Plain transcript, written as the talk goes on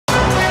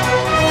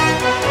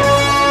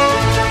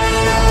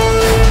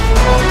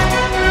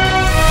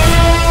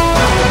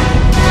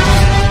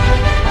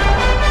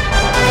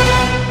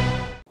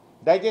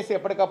దయచేసి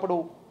ఎప్పటికప్పుడు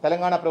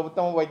తెలంగాణ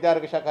ప్రభుత్వం వైద్య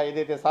ఆరోగ్య శాఖ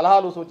ఏదైతే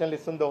సలహాలు సూచనలు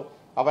ఇస్తుందో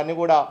అవన్నీ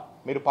కూడా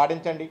మీరు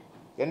పాటించండి.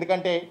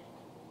 ఎందుకంటే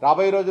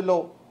రాబోయే రోజుల్లో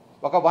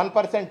ఒక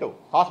 1%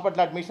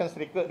 హాస్పిటల్ అడ్మిషన్స్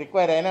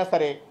రిక్వైర్ అయినా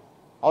సరే,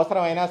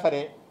 అవసరం అయినా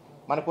సరే,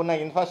 మనకున్న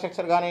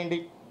ఇన్ఫ్రాస్ట్రక్చర్ కానివ్వండి,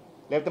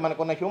 లేకపోతే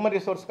మనకున్న హ్యూమన్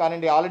రిసోర్స్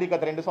కానివ్వండి, ఆల్రెడీ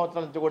గత 2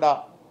 సంవత్సరాల నుంచి కూడా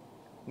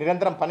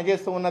నిరంతరం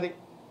పనిచేస్తూ ఉన్నది.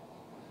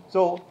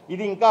 సో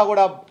ఇది ఇంకా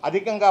కూడా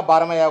అధికంగా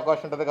భారమయ్యే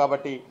అవకాశం ఉంటుంది.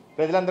 కాబట్టి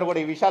ప్రజలందరూ కూడా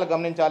ఈ విషయాలు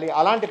గమనించాలి.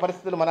 అలాంటి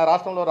పరిస్థితులు మన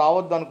రాష్ట్రంలో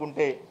రావద్దు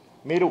అనుకుంటే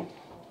మీరు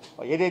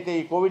ఏదైతే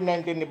ఈ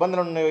కోవిడ్-19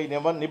 నిబంధనలు ఉన్నాయో ఈ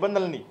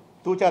నిబంధనల్ని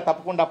తూచా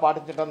తప్పకుండా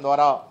పాటించడం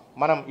ద్వారా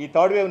మనం ఈ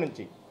థర్డ్ వేవ్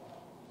నుంచి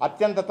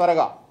అత్యంత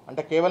త్వరగా,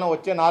 అంటే కేవలం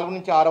వచ్చే 4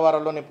 నుంచి 6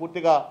 వారాల్లోనే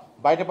పూర్తిగా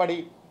బయటపడి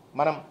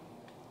మనం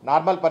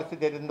నార్మల్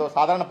పరిస్థితి ఏదో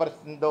సాధారణ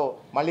పరిస్థితితో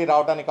మళ్ళీ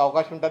రావడానికి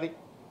అవకాశం ఉంటుంది.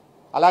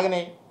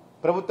 అలాగనే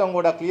ప్రభుత్వం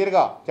కూడా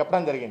క్లియర్గా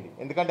చెప్పడం జరిగింది.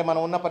 ఎందుకంటే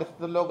మనం ఉన్న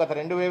పరిస్థితుల్లో గత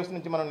 2 వేవ్స్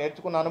నుంచి మనం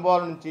నేర్చుకున్న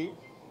అనుభవాల నుంచి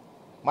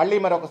మళ్ళీ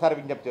మరొకసారి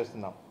విజ్ఞప్తి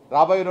చేస్తున్నాం.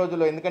 రాబోయే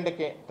రోజుల్లో ఎందుకంటే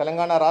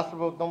తెలంగాణ రాష్ట్ర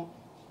ప్రభుత్వం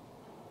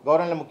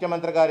గవర్నర్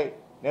ముఖ్యమంత్రి గారి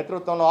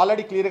నేతృత్వంలో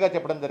ఆల్రెడీ క్లియర్గా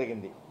చెప్పడం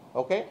జరిగింది.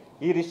 ఓకే,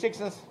 ఈ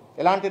రిస్ట్రిక్షన్స్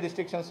ఎలాంటి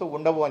రిస్ట్రిక్షన్స్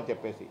ఉండవు అని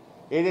చెప్పేసి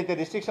ఏదైతే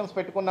రిస్ట్రిక్షన్స్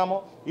పెట్టుకున్నామో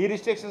ఈ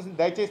రిస్ట్రిక్షన్స్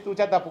దయచేసి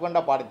తూచా తప్పకుండా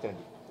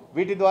పాటించండి.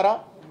 వీటి ద్వారా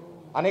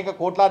అనేక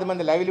కోట్లాది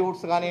మంది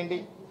లైవ్లీహుడ్స్ కానివ్వండి,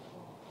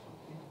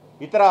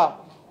 ఇతర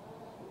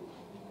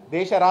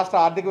దేశ రాష్ట్ర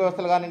ఆర్థిక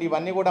వ్యవస్థలు కానివ్వండి,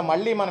 ఇవన్నీ కూడా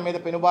మళ్ళీ మన మీద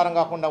పెనుభారం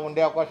కాకుండా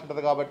ఉండే అవకాశం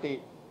ఉంటుంది. కాబట్టి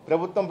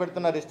ప్రభుత్వం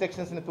పెడుతున్న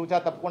రిస్ట్రిక్షన్స్ని తూచా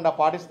తప్పకుండా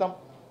పాటిస్తాం.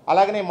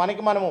 అలాగనే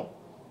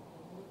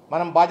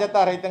మనం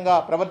బాధ్యతారహితంగా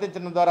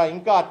ప్రవర్తించడం ద్వారా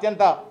ఇంకా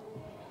అత్యంత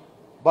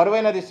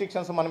బరువైన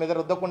రిస్ట్రిక్షన్స్ మన మీద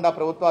రుద్దకుండా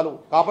ప్రభుత్వాలు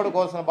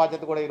కాపాడుకోవాల్సిన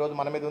బాధ్యత కూడా ఈరోజు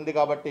మన మీద ఉంది.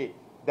 కాబట్టి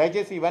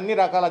దయచేసి ఇవన్నీ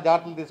రకాల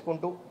జాగ్రత్తలు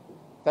తీసుకుంటూ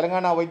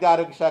తెలంగాణ వైద్య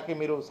ఆరోగ్య శాఖకి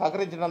మీరు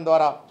సహకరించడం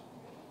ద్వారా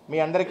మీ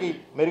అందరికీ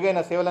మెరుగైన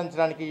సేవలు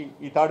అందించడానికి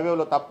ఈ థర్డ్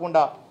వేవ్లో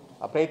తప్పకుండా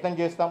ప్రయత్నం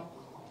చేస్తాం.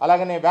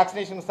 అలాగనే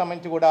వ్యాక్సినేషన్కి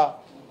సంబంధించి కూడా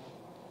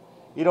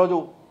ఈరోజు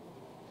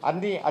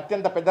అన్ని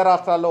అత్యంత పెద్ద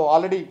రాష్ట్రాల్లో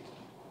ఆల్రెడీ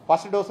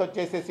ఫస్ట్ డోస్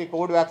వచ్చేసేసి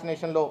కోవిడ్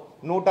వ్యాక్సినేషన్లో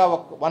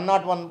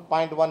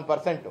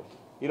 101.1%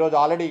 ఈరోజు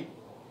ఆల్రెడీ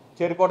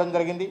చేరుకోవడం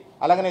జరిగింది.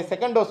 అలాగనే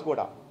సెకండ్ డోస్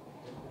కూడా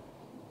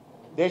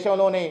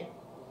దేశంలోనే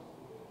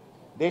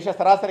దేశ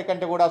సరాసరి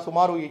కంటే కూడా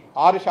సుమారు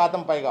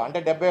 6% పైగా, అంటే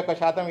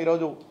 71%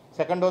 ఈరోజు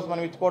సెకండ్ డోస్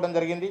మనం ఇచ్చుకోవడం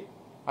జరిగింది.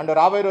 అండ్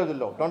రాబోయే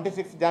రోజుల్లో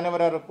 26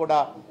 జనవరి వరకు కూడా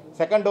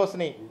సెకండ్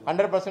డోస్ని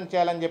 100%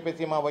 చేయాలని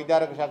చెప్పేసి మా వైద్య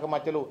ఆరోగ్య శాఖ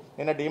మధ్యలో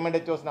నిన్న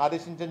డిఎంహెచ్ఓస్ని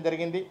ఆదేశించడం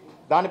జరిగింది.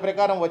 దాని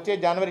ప్రకారం వచ్చే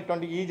జనవరి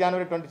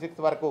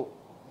 26 వరకు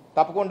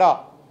తప్పకుండా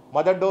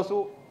మొదటి డోసు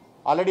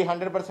ఆల్రెడీ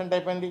 100%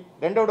 అయిపోయింది.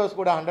 రెండో డోసు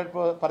కూడా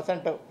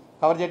 100%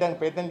 కవర్ చేయడానికి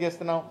ప్రయత్నం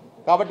చేస్తున్నాం.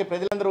 కాబట్టి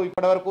ప్రజలందరూ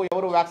ఇప్పటివరకు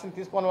ఎవరు వ్యాక్సిన్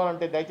తీసుకోని వాళ్ళు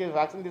ఉంటే దయచేసి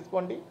వ్యాక్సిన్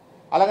తీసుకోండి.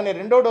 అలాగనే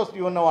రెండో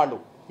డోసు ఉన్న వాళ్ళు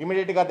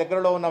ఇమీడియట్గా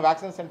దగ్గరలో ఉన్న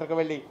వ్యాక్సిన్ సెంటర్కి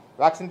వెళ్ళి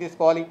వ్యాక్సిన్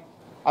తీసుకోవాలి.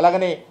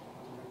 అలాగనే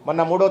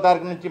మొన్న 3వ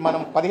తారీఖు నుంచి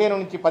మనం 15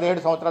 నుంచి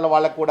 17 సంవత్సరాల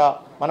వాళ్ళకు కూడా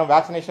మనం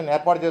వ్యాక్సినేషన్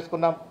ఏర్పాటు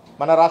చేసుకున్నాం.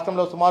 మన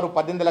రాష్ట్రంలో సుమారు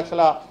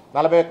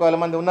 18,41,000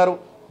 మంది ఉన్నారు.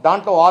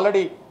 దాంట్లో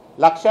ఆల్రెడీ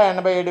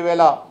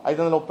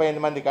 1,87,538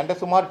 మందికి, అంటే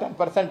సుమారు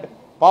 10%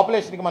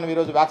 పాపులేషన్కి మనం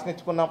ఈరోజు వ్యాక్సిన్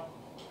ఇచ్చుకున్నాం.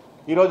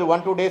 ఈరోజు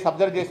 1-2 డేస్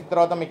అబ్జర్వ్ చేసిన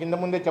తర్వాత మీకు ఇంత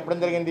ముందే చెప్పడం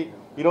జరిగింది.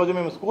 ఈరోజు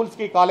మేము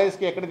స్కూల్స్కి,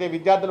 కాలేజ్కి ఎక్కడైతే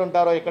విద్యార్థులు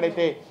ఉంటారో,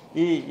 ఎక్కడైతే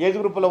ఈ ఏజ్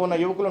గ్రూప్లో ఉన్న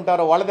యువకులు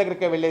ఉంటారో వాళ్ళ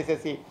దగ్గరికే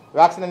వెళ్ళేసేసి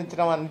వ్యాక్సిన్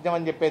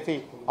అందించమని చెప్పేసి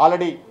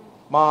ఆల్రెడీ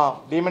మా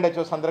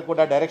డిఎంహెచ్ఓస్ అందరికి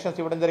కూడా డైరెక్షన్స్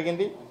ఇవ్వడం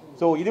జరిగింది.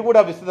 సో ఇది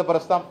కూడా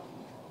విస్తృతపరుస్తాం.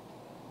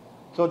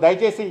 సో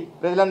దయచేసి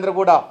ప్రజలందరూ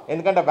కూడా,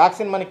 ఎందుకంటే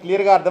వ్యాక్సిన్ మనకి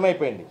క్లియర్గా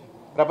అర్థమైపోయింది.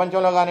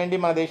 ప్రపంచంలో కానివ్వండి,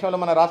 మన దేశంలో,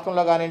 మన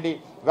రాష్ట్రంలో కానివ్వండి,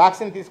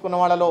 వ్యాక్సిన్ తీసుకున్న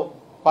వాళ్ళలో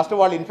ఫస్ట్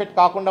వాళ్ళు ఇన్ఫెక్ట్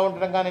కాకుండా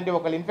ఉండడం కానివ్వండి,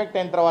 ఒకళ్ళు ఇన్ఫెక్ట్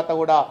అయిన తర్వాత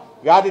కూడా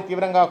వ్యాధి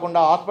తీవ్రం కాకుండా,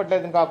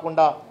 హాస్పిటలైజ్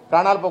కాకుండా,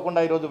 ప్రాణాలు పోకుండా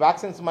ఈరోజు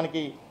వ్యాక్సిన్స్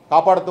మనకి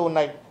కాపాడుతూ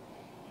ఉన్నాయి.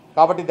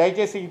 కాబట్టి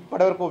దయచేసి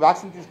ఇప్పటివరకు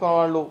వ్యాక్సిన్ తీసుకున్న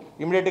వాళ్ళు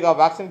ఇమీడియట్గా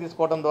వ్యాక్సిన్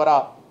తీసుకోవడం ద్వారా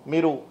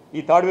మీరు ఈ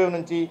థర్డ్ వేవ్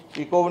నుంచి,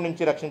 ఈ కోవిడ్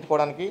నుంచి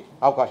రక్షించుకోవడానికి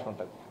అవకాశం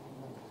ఉంటుంది.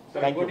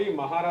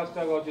 మహారాష్ట్ర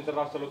కావచ్చు, ఇతర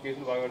రాష్ట్రాల్లో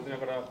కేసులు బాగా పెడుతున్నాయి,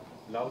 అక్కడ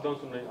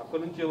లాక్డౌన్స్ ఉన్నాయి. అక్కడ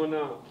నుంచి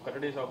ఏమన్నా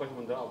కట్టడేసే అవకాశం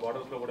ఉందా ఆ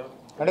బార్డర్స్లో కూడా?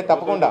 అంటే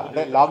తప్పకుండా,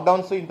 అంటే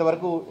లాక్డౌన్స్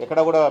ఇంతవరకు ఎక్కడ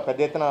కూడా పెద్ద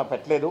ఎత్తున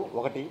పెట్టలేదు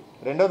ఒకటి.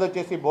 రెండోది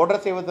వచ్చేసి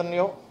బోర్డర్స్ ఏవైతే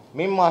ఉన్నాయో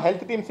మేము మా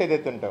హెల్త్ టీమ్స్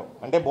ఏదైతే ఉంటాయో,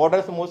 అంటే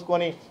బోర్డర్స్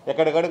మూసుకొని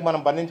ఎక్కడికడికి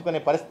మనం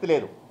బంధించుకునే పరిస్థితి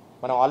లేదు.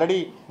 మనం ఆల్రెడీ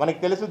మనకు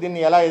తెలుసు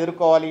దీన్ని ఎలా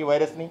ఎదుర్కోవాలి, ఈ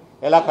వైరస్ని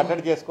ఎలా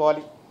కట్టడి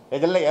చేసుకోవాలి,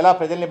 ఎలా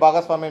ప్రజల్ని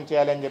భాగస్వామ్యం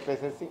చేయాలి అని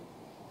చెప్పేసి.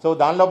 సో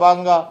దానిలో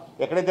భాగంగా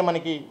ఎక్కడైతే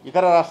మనకి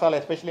ఇతర రాష్ట్రాలు,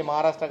 ఎస్పెషల్లీ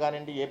మహారాష్ట్ర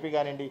కానివ్వండి, ఏపీ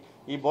కానివ్వండి,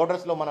 ఈ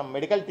బోర్డర్స్లో మనం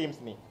మెడికల్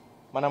టీమ్స్ని,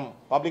 మనం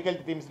పబ్లిక్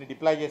హెల్త్ టీమ్స్ని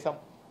డిప్లాయ్ చేసాం.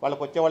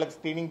 వాళ్ళకి వచ్చే వాళ్ళకి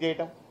స్క్రీనింగ్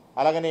చేయటం,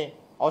 అలాగనే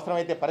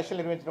అవసరమైతే పరీక్షలు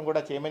నిర్వహించడం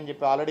కూడా చేయమని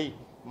చెప్పి ఆల్రెడీ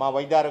మా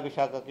వైద్య ఆరోగ్య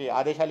శాఖకి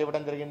ఆదేశాలు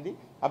ఇవ్వడం జరిగింది.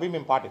 అవి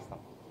మేము పాటిస్తాం.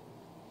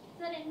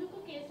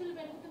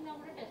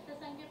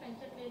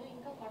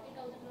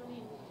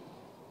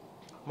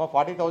 మా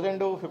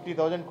 40,000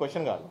 50,000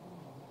 క్వశ్చన్ కాదు,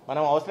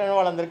 మనం అవసరమైన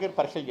వాళ్ళందరికీ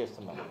పరీక్షలు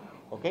చేస్తున్నాం.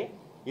 ఓకే,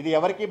 ఇది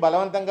ఎవరికి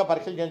బలవంతంగా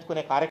పరీక్షలు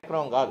చేయించుకునే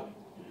కార్యక్రమం కాదు.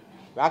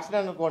 వ్యాక్సిన్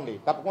అనుకోండి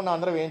తప్పకుండా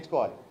అందరూ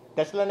వేయించుకోవాలి,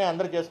 టెస్టులనే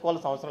అందరూ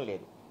చేసుకోవాల్సిన అవసరం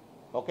లేదు.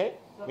 ఓకే,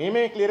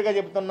 మేమే క్లియర్గా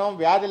చెప్తున్నాం,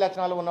 వ్యాధి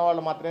లక్షణాలు ఉన్న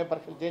వాళ్ళు మాత్రమే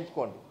పరీక్షలు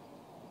చేయించుకోండి.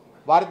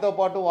 వారితో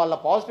పాటు వాళ్ళ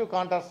పాజిటివ్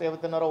కాంటాక్ట్స్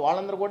ఏవైతున్నారో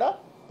వాళ్ళందరూ కూడా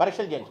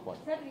పరీక్షలు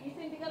చేయించుకోండి.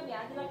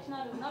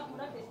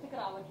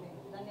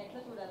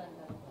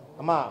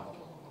 అమ్మా,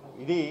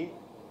 ఇది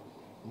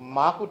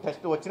మాకు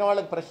టెస్ట్ వచ్చిన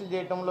వాళ్ళకి పరీక్షలు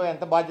చేయడంలో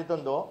ఎంత బాధ్యత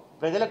ఉందో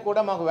ప్రజలకు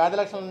కూడా మాకు వ్యాధి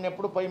లక్షణాలు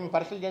ఉన్నప్పుడు పోయి మేము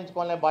పరీక్షలు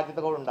చేయించుకోవాలనే బాధ్యత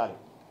కూడా ఉండాలి.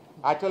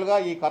 యాక్చువల్గా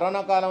ఈ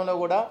కరోనా కాలంలో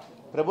కూడా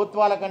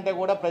ప్రభుత్వాల కంటే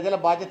కూడా ప్రజల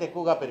బాధ్యత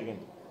ఎక్కువగా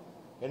పెరిగింది.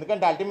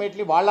 ఎందుకంటే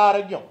అల్టిమేట్లీ వాళ్ళ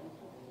ఆరోగ్యం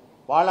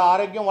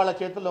వాళ్ళ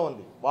చేతుల్లో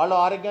ఉంది. వాళ్ళ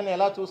ఆరోగ్యాన్ని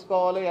ఎలా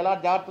చూసుకోవాలో, ఎలా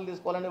జాగ్రత్తలు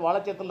తీసుకోవాలని వాళ్ళ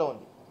చేతుల్లో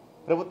ఉంది.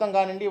 ప్రభుత్వం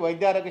కానివ్వండి,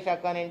 వైద్య ఆరోగ్య శాఖ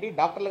కానివ్వండి,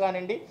 డాక్టర్లు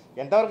కానివ్వండి,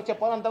 ఎంతవరకు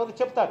చెప్పాలో అంతవరకు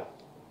చెప్తారు.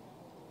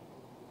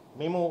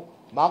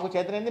 మాకు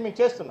చేతనైంది మేము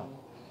చేస్తున్నాం.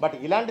 బట్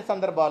ఇలాంటి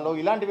సందర్భాల్లో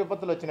ఇలాంటి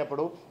విపత్తులు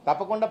వచ్చినప్పుడు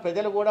తప్పకుండా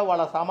ప్రజలు కూడా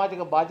వాళ్ళ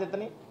సామాజిక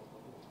బాధ్యతని,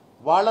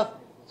 వాళ్ళ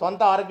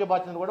సొంత ఆరోగ్య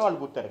బాధ్యతను కూడా వాళ్ళు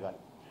గుర్తెరగాలి.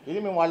 ఇది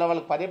మేము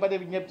వాళ్ళకి పదే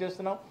విజ్ఞప్తి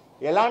చేస్తున్నాం.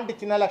 ఎలాంటి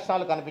చిన్న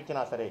లక్షణాలు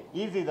కనిపించినా సరే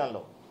ఈ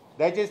సీజన్లో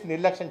దయచేసి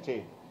నిర్లక్ష్యం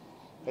చేయండి.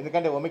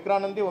 ఎందుకంటే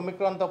ఒమిక్రాన్ ఉంది,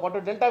 ఒమిక్రాన్తో పాటు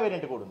డెల్టా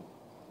వేరియంట్ కూడా ఉంది.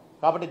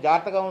 కాబట్టి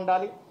జాగ్రత్తగా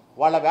ఉండాలి.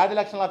 వాళ్ళ వ్యాధి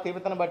లక్షణాల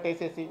తీవ్రతను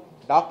బట్టేసేసి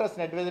డాక్టర్స్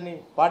అడ్వైజర్ని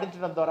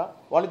పాటించడం ద్వారా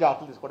వాళ్ళు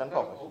జాగ్రత్తలు తీసుకోవడానికి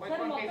అవకాశం.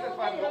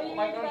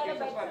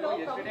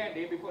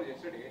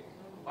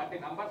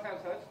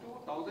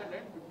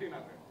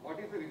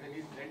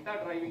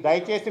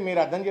 దయచేసి మీరు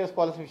అర్థం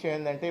చేసుకోవాల్సిన విషయం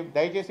ఏంటంటే,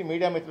 దయచేసి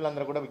మీడియా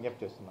మిత్రులందరూ కూడా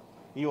విజ్ఞప్తి చేస్తున్నాం.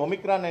 ఈ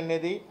ఒమిక్రాన్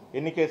అనేది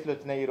ఎన్ని కేసులు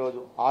వచ్చినాయి, ఈరోజు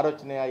 6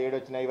 వచ్చినాయా 7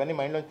 వచ్చినాయి, ఇవన్నీ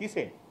మైండ్లో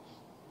తీసేయండి.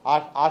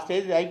 ఆ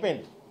స్టేజ్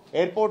అయిపోయింది.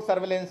 ఎయిర్పోర్ట్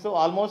సర్వేలెన్స్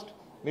ఆల్మోస్ట్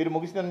మీరు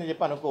ముగిసిందని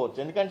చెప్పి అనుకోవచ్చు.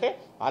 ఎందుకంటే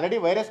ఆల్రెడీ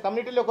వైరస్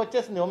కమ్యూనిటీలోకి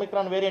వచ్చేసింది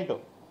ఒమిక్రాన్ వేరియంట్.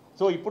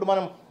 సో ఇప్పుడు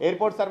మనం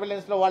ఎయిర్పోర్ట్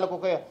సర్వేలెన్స్లో వాళ్ళకు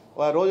ఒక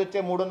రోజు వచ్చే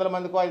 300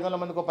 మందికో 500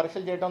 మందికో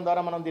పరీక్షలు చేయడం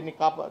ద్వారా మనం దీన్ని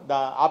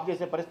ఆఫ్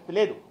చేసే పరిస్థితి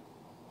లేదు.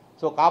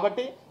 సో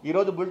కాబట్టి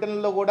ఈరోజు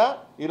బులెటిన్లో కూడా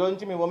ఈరోజు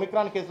నుంచి మేము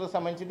ఒమిక్రాన్ కేసులకు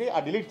సంబంధించింది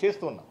డిలీట్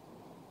చేస్తున్నాం.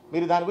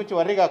 మీరు దాని గురించి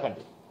వర్రీ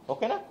కాకండి.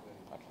 ఓకేనా?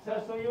 Sir,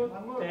 so you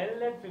tell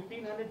that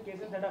 1500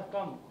 cases that have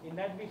come, in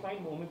that we find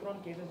Omicron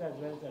cases as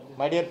well, sir.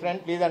 My dear friend,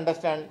 please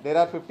understand, there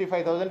are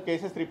 55,000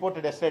 cases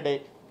reported yesterday.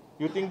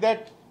 You think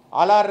that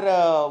all are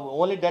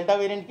only Delta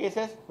variant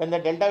cases when the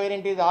Delta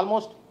variant is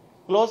almost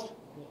closed?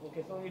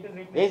 Okay, so it is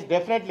replaced. Yes,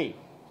 definitely.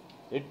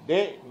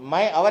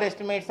 Our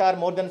estimates are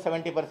more than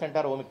 70%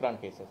 are Omicron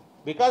cases.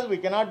 Because we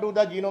cannot do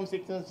the genome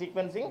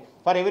sequencing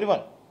for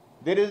everyone.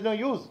 There is no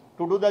use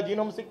to do the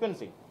genome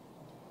sequencing.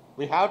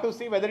 We have to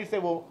see whether it's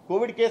a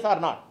COVID case or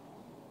not.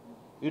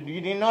 You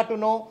need not to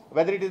know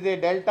whether it is a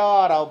Delta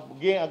or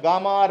a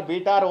Gamma or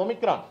Beta or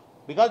Omicron.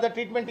 Because the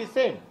treatment is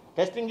same.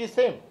 Testing is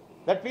same.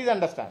 That please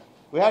understand.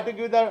 We have to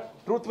give the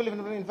truthful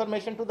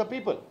information to the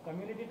people.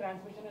 Community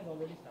transmission has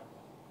already started.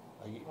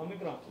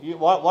 Omicron.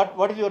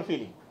 What is your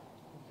feeling?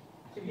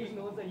 We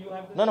know that you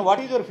have to... No, what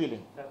is your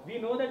feeling? Sir, we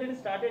know that it has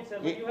started, sir.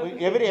 But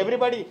you have to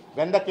everybody,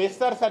 when the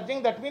cases are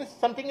surging, that means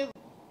something is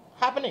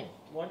happening.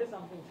 What is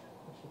something?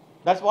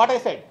 That's what I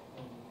said.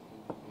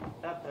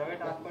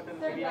 Private hospital.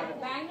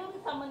 బెంగళూరుకి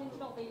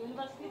సంబంధించిన ఒక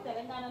university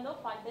తెలంగాణలో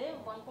per day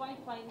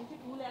 1.5 నుంచి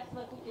 2 lakhs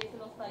వరకు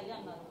కేసులు వస్తాయి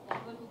అన్నారు.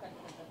 ఎంతవరకు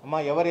కరెక్ట్? అమ్మా,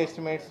 ఎవరి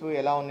ఎస్టిమేట్స్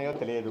ఎలా ఉన్నాయో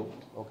తెలియదు.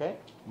 ఓకే,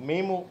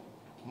 మేము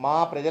మా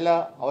ప్రజల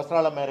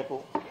అవసరాల మేరకు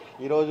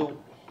ఈరోజు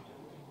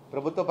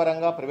ప్రభుత్వ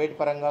పరంగా ప్రైవేట్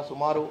పరంగా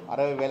సుమారు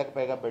 60,000కు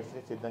పైగా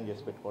బెడ్స్ని సిద్ధం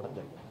చేసి పెట్టుకోవడం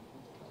జరిగింది.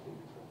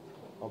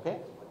 ఓకే,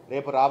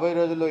 రేపు రాబోయే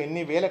రోజుల్లో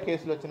ఎన్ని వేల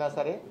కేసులు వచ్చినా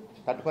సరే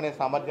తట్టుకునే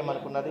సామర్థ్యం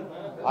అనుకున్నది.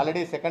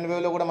 ఆల్రెడీ సెకండ్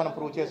వేవ్లో కూడా మనం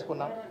ప్రూవ్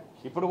చేసుకున్నాం.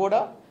 ఇప్పుడు కూడా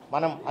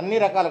మనం అన్ని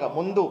రకాలుగా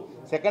ముందు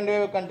సెకండ్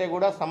వేవ్ కంటే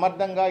కూడా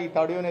సమర్థంగా ఈ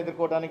థర్డ్ వేవ్ని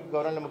ఎదుర్కోవడానికి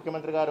గవర్నర్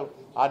ముఖ్యమంత్రి గారు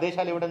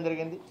ఆదేశాలు ఇవ్వడం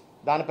జరిగింది.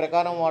 దాని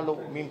ప్రకారం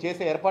మేము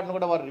చేసే ఏర్పాట్లను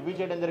కూడా వారు రివ్యూ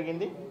చేయడం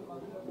జరిగింది.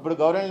 ఇప్పుడు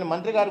గవర్నర్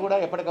మంత్రి గారు కూడా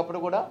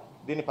ఎప్పటికప్పుడు కూడా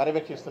దీన్ని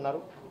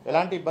పర్యవేక్షిస్తున్నారు.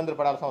 ఎలాంటి ఇబ్బందులు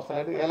పడాల్సిన అవసరం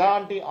లేదు,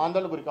 ఎలాంటి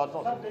ఆందోళన గురి కావాల్సిన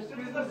అవసరం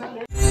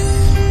లేదు.